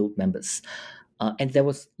guild members. And there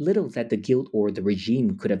was little that the guild or the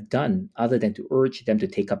regime could have done other than to urge them to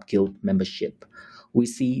take up guild membership. We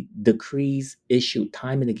see decrees issued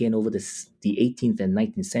time and again over the 18th and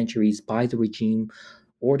 19th centuries by the regime,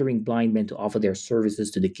 ordering blind men to offer their services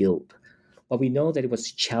to the guild. But we know that it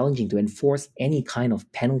was challenging to enforce any kind of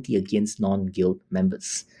penalty against non guild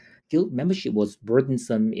members. Guild membership was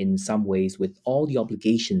burdensome in some ways with all the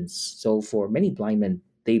obligations. So, for many blind men,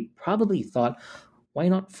 they probably thought, why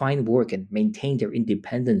not find work and maintain their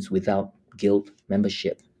independence without guild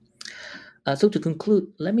membership? So, to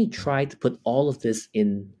conclude, let me try to put all of this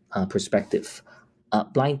in perspective.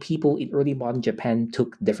 Blind people in early modern Japan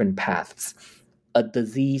took different paths. a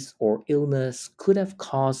disease or illness could have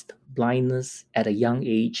caused blindness at a young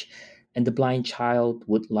age, and the blind child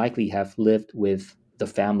would likely have lived with the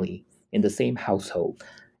family in the same household.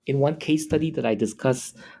 In one case study that I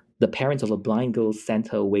discussed, the parents of a blind girl sent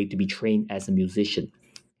her away to be trained as a musician.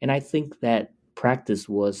 And I think that practice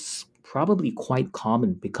was probably quite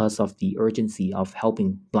common because of the urgency of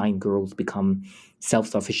helping blind girls become self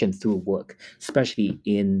sufficient through work, especially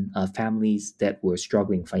in families that were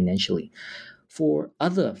struggling financially. For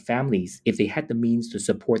other families, if they had the means to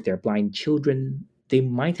support their blind children, they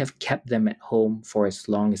might have kept them at home for as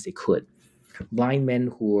long as they could. Blind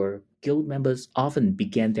men who were guild members often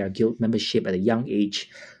began their guild membership at a young age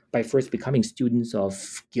by first becoming students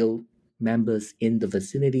of guild members in the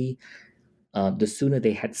vicinity. The sooner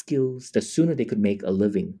they had skills, the sooner they could make a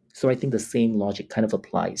living. So I think the same logic kind of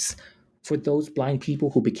applies. For those blind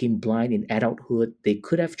people who became blind in adulthood, they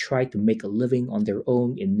could have tried to make a living on their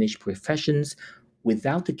own in niche professions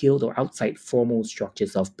without the guild or outside formal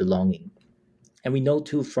structures of belonging. And we know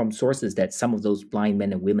too from sources that some of those blind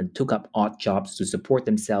men and women took up odd jobs to support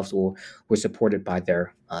themselves or were supported by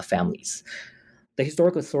their families. The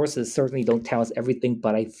historical sources certainly don't tell us everything,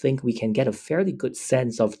 but I think we can get a fairly good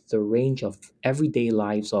sense of the range of everyday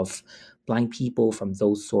lives of blind people from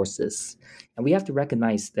those sources. And we have to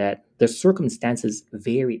recognize that the circumstances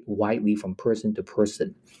varied widely from person to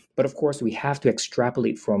person. But of course, we have to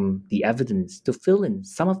extrapolate from the evidence to fill in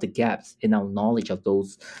some of the gaps in our knowledge of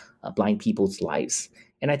those blind people's lives.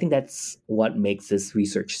 And I think that's what makes this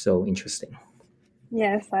research so interesting.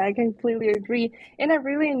 Yes, I completely agree. And I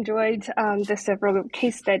really enjoyed the several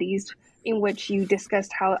case studies in which you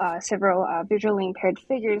discussed how several visually impaired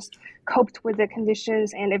figures coped with the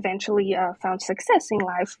conditions and eventually found success in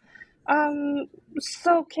life.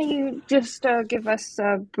 So, can you just give us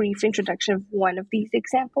a brief introduction of one of these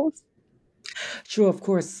examples? Sure, of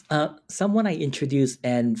course. Someone I introduce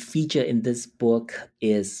and feature in this book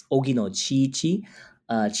is Ogino Chiichi.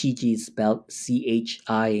 Chiichi is spelled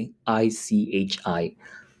Chiichi,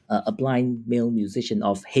 a blind male musician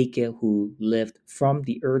of Heike who lived from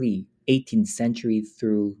the early 18th century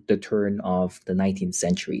through the turn of the 19th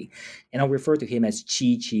century. And I'll refer to him as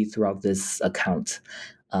Chi throughout this account.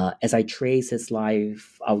 As I trace his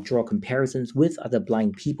life, I'll draw comparisons with other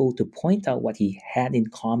blind people to point out what he had in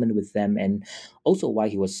common with them and also why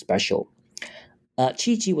he was special.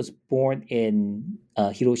 Chi was born in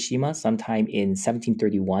Hiroshima sometime in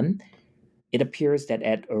 1731. It appears that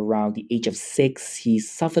at around the age of 6, he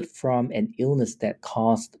suffered from an illness that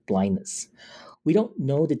caused blindness. We don't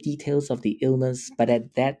know the details of the illness, but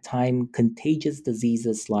at that time, contagious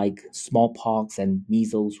diseases like smallpox and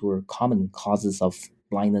measles were common causes of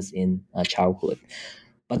blindness in childhood.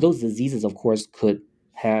 But those diseases, of course, could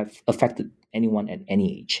have affected anyone at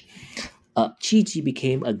any age. Chi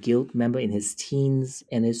became a guild member in his teens,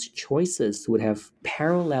 and his choices would have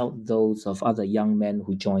paralleled those of other young men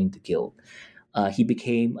who joined the guild. He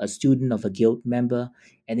became a student of a guild member,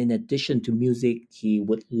 and in addition to music, he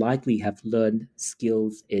would likely have learned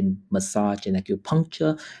skills in massage and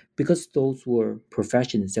acupuncture because those were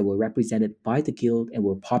professions that were represented by the guild and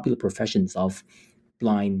were popular professions of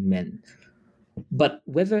blind men. But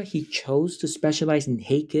whether he chose to specialize in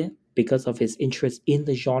Heike because of his interest in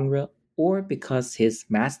the genre or because his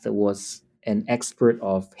master was an expert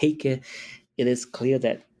of Heike, it is clear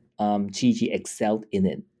that Gigi excelled in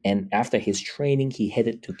it. And after his training, he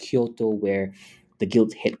headed to Kyoto, where the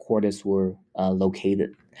guild's headquarters were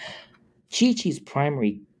located. Chichi's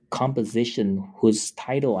primary composition, whose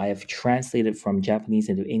title I have translated from Japanese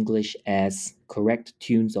into English as Correct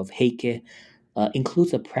Tunes of Heike,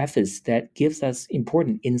 includes a preface that gives us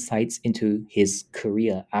important insights into his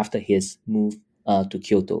career after his move to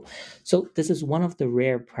Kyoto. So, this is one of the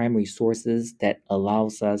rare primary sources that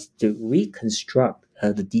allows us to reconstruct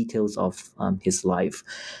the details of his life.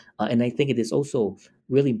 And I think it is also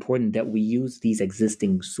really important that we use these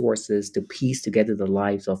existing sources to piece together the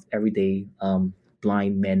lives of everyday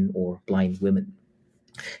blind men or blind women.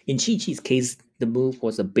 In Chi Chi's case, the move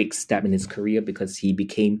was a big step in his career because he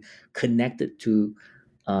became connected to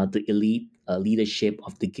the elite leadership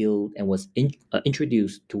of the guild and was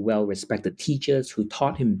introduced to well respected teachers who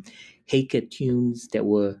taught him Heike tunes that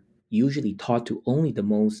were usually taught to only the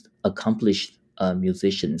most accomplished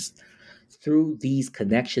musicians. Through these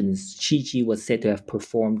connections, Chi was said to have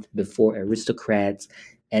performed before aristocrats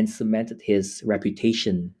and cemented his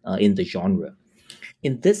reputation in the genre.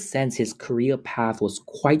 In this sense, his career path was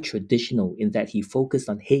quite traditional in that he focused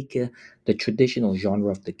on Heike, the traditional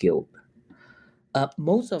genre of the guild.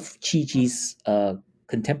 Most of Chi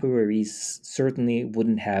contemporaries certainly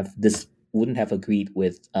wouldn't have this wouldn't have agreed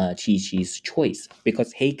with Chi-Chi's choice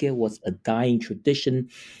because Heike was a dying tradition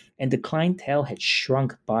and the clientele had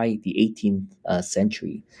shrunk by the 18th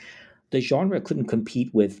century. The genre couldn't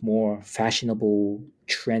compete with more fashionable,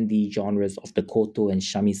 trendy genres of the koto and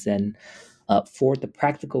shamisen for the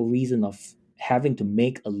practical reason of having to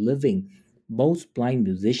make a living. Most blind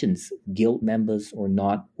musicians, guild members or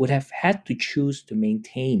not, would have had to choose to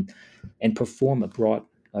maintain and perform a broad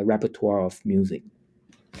repertoire of music.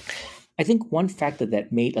 I think one factor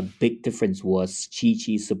that made a big difference was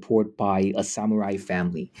Chi-Chi's support by a samurai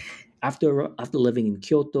family. After living in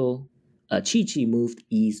Kyoto, Chi-Chi moved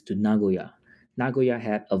east to Nagoya. Nagoya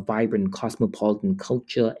had a vibrant cosmopolitan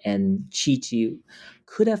culture, and Chi-Chi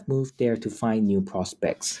could have moved there to find new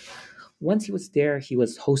prospects. Once he was there, he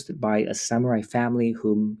was hosted by a samurai family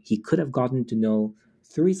whom he could have gotten to know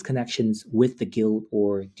through his connections with the guild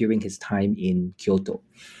or during his time in Kyoto.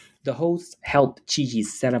 The host helped Chi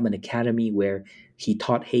set up an academy where he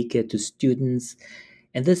taught Heike to students,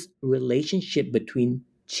 and this relationship between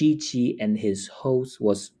Chi and his host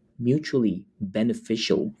was mutually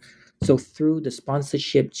beneficial. So, through the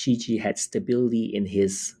sponsorship, Chi had stability in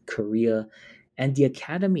his career, and the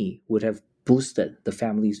academy would have boosted the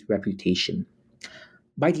family's reputation.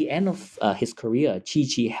 By the end of his career,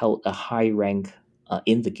 Chi held a high rank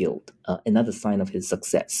in the guild, another sign of his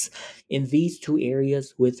success. In these two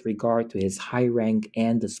areas, with regard to his high rank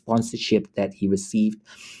and the sponsorship that he received,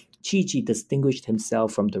 Chi distinguished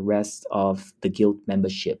himself from the rest of the guild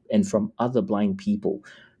membership and from other blind people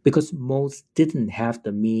because most didn't have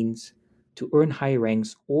the means to earn high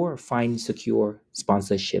ranks or find secure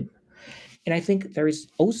sponsorship. And I think there is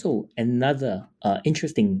also another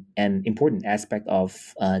interesting and important aspect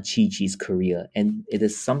of Chi-Chi's career, and it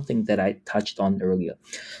is something that I touched on earlier.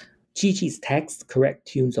 Chi-Chi's text, Correct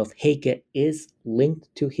Tunes of Heike, is linked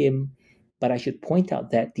to him, but I should point out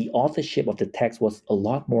that the authorship of the text was a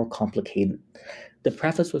lot more complicated. The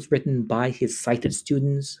preface was written by his cited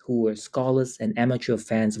students who were scholars and amateur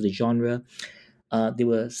fans of the genre. They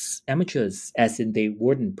were amateurs, as in they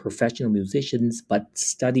weren't professional musicians, but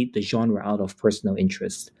studied the genre out of personal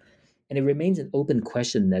interest. And it remains an open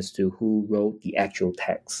question as to who wrote the actual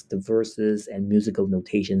text, the verses, and musical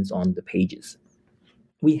notations on the pages.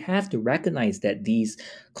 We have to recognize that these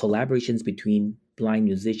collaborations between blind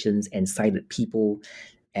musicians and sighted people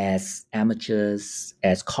as amateurs,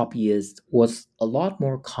 as copyists, was a lot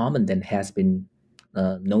more common than has been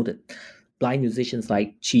noted. Blind musicians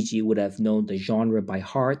like Chi would have known the genre by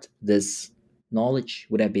heart. This knowledge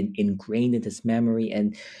would have been ingrained in his memory,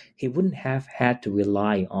 and he wouldn't have had to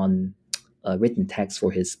rely on written text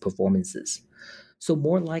for his performances. So,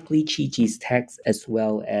 more likely, Chi text, as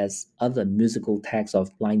well as other musical texts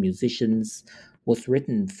of blind musicians, was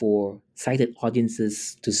written for sighted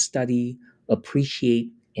audiences to study,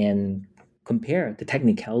 appreciate, and compare the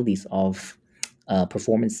technicalities of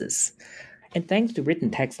performances. And thanks to written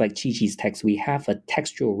texts like Chi text, we have a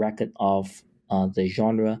textual record of the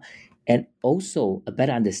genre and also a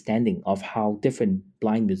better understanding of how different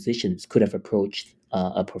blind musicians could have approached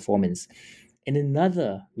a performance. And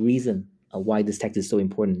another reason why this text is so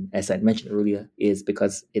important, as I mentioned earlier, is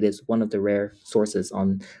because it is one of the rare sources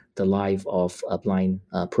on the life of a blind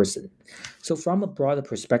person. So, from a broader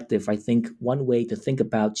perspective, I think one way to think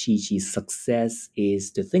about Chi success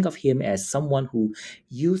is to think of him as someone who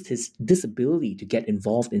used his disability to get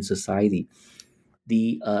involved in society.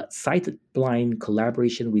 The sighted blind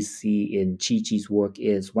collaboration we see in Chi work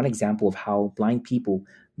is one example of how blind people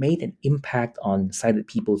made an impact on sighted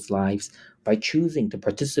people's lives by choosing to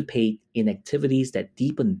participate in activities that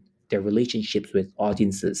deepen their relationships with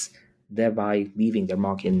audiences, thereby leaving their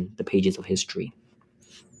mark in the pages of history.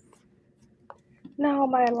 Now,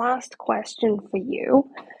 my last question for you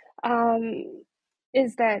um,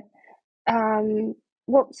 is that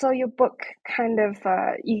so your book kind of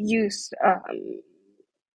you used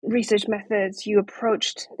research methods. You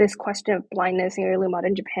approached this question of blindness in early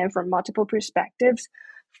modern Japan from multiple perspectives,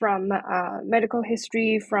 from medical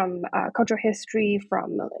history, from cultural history,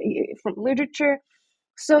 from literature.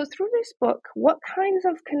 So through this book, what kinds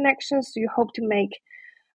of connections do you hope to make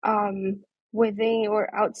um, within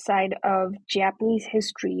or outside of Japanese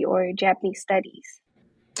history or Japanese studies?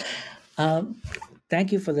 Um,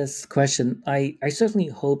 Thank you for this question. I certainly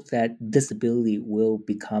hope that disability will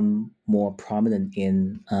become more prominent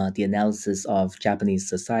in the analysis of Japanese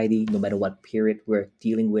society, no matter what period we're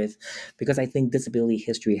dealing with, because I think disability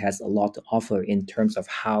history has a lot to offer in terms of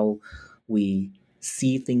how we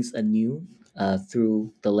see things anew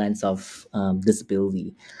through the lens of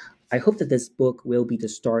disability. I hope that this book will be the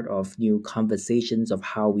start of new conversations of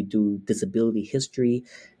how we do disability history,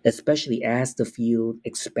 especially as the field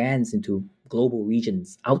expands into global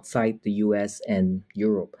regions outside the US and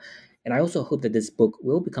Europe. And I also hope that this book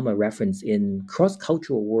will become a reference in cross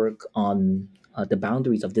cultural work on the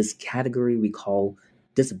boundaries of this category we call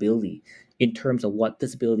disability, in terms of what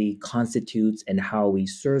disability constitutes and how we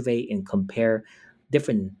survey and compare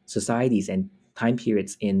different societies and time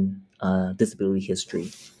periods in disability history.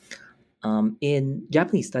 In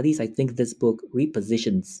Japanese studies, I think this book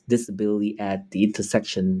repositions disability at the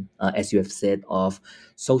intersection, as you have said, of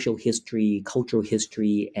social history, cultural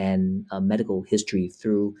history, and medical history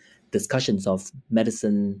through discussions of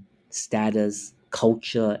medicine, status,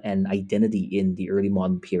 culture, and identity in the early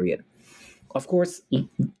modern period. Of course,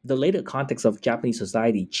 the later context of Japanese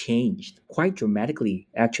society changed quite dramatically,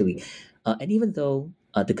 actually. And even though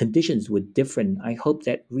the conditions were different, I hope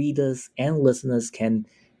that readers and listeners can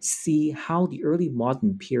see how the early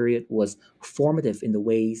modern period was formative in the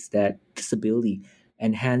ways that disability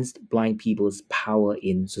enhanced blind people's power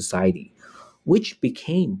in society, which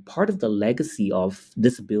became part of the legacy of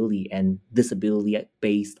disability and disability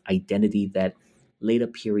based identity that later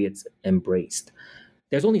periods embraced.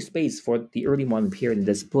 There's only space for the early modern period in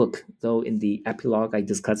this book, though in the epilogue I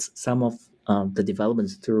discuss some of the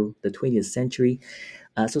developments through the 20th century.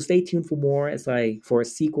 So stay tuned for more for a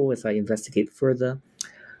sequel as I investigate further.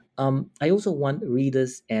 I also want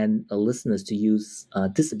readers and listeners to use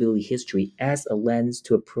disability history as a lens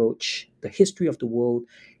to approach the history of the world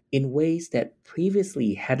in ways that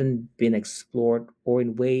previously hadn't been explored or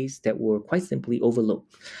in ways that were quite simply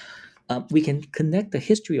overlooked. We can connect the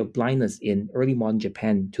history of blindness in early modern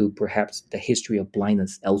Japan to perhaps the history of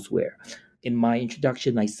blindness elsewhere. In my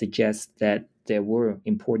introduction, I suggest that there were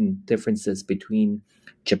important differences between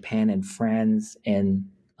Japan and France and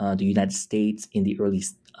the United States in the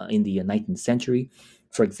 19th century.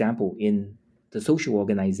 For example, in the social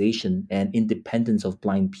organization and independence of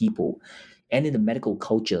blind people, and in the medical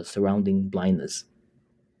culture surrounding blindness.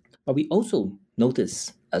 But we also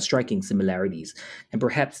notice striking similarities. And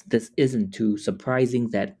perhaps this isn't too surprising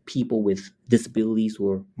that people with disabilities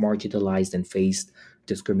were marginalized and faced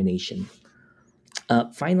discrimination.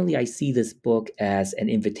 Finally, I see this book as an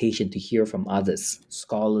invitation to hear from others,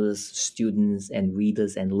 scholars, students, and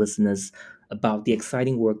readers and listeners about the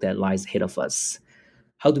exciting work that lies ahead of us.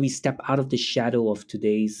 How do we step out of the shadow of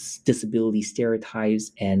today's disability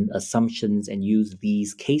stereotypes and assumptions and use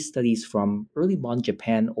these case studies from early modern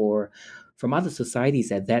Japan or from other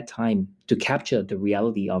societies at that time to capture the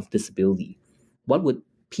reality of disability? What would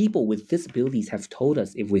people with disabilities have told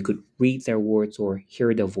us if we could read their words or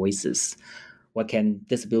hear their voices? What can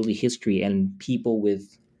disability history and people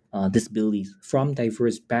with disabilities from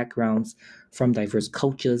diverse backgrounds, from diverse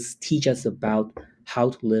cultures teach us about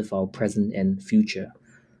how to live our present and future?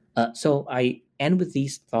 So I end with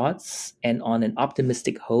these thoughts and on an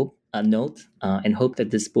optimistic note, and hope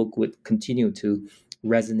that this book would continue to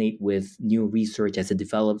resonate with new research as it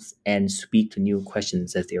develops and speak to new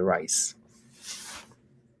questions as they arise.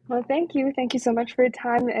 Well, thank you. Thank you so much for your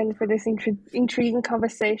time and for this intriguing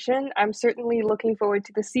conversation. I'm certainly looking forward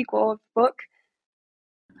to the sequel of the book.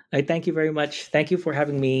 I thank you very much. Thank you for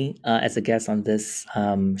having me as a guest on this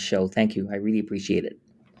show. Thank you. I really appreciate it.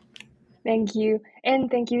 Thank you.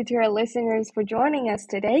 And thank you to our listeners for joining us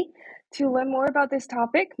today. To learn more about this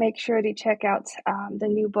topic, make sure to check out the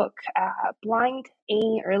new book, Blind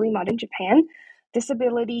in Early Modern Japan,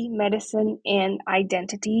 Disability, Medicine, and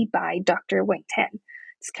Identity by Dr. Wing Tan.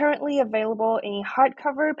 It's currently available in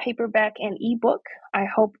hardcover, paperback, and ebook. I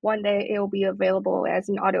hope one day it will be available as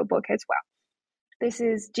an audiobook as well. This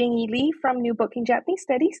is Jingyi Lee from New Book in Japanese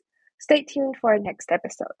Studies. Stay tuned for our next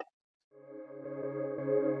episode.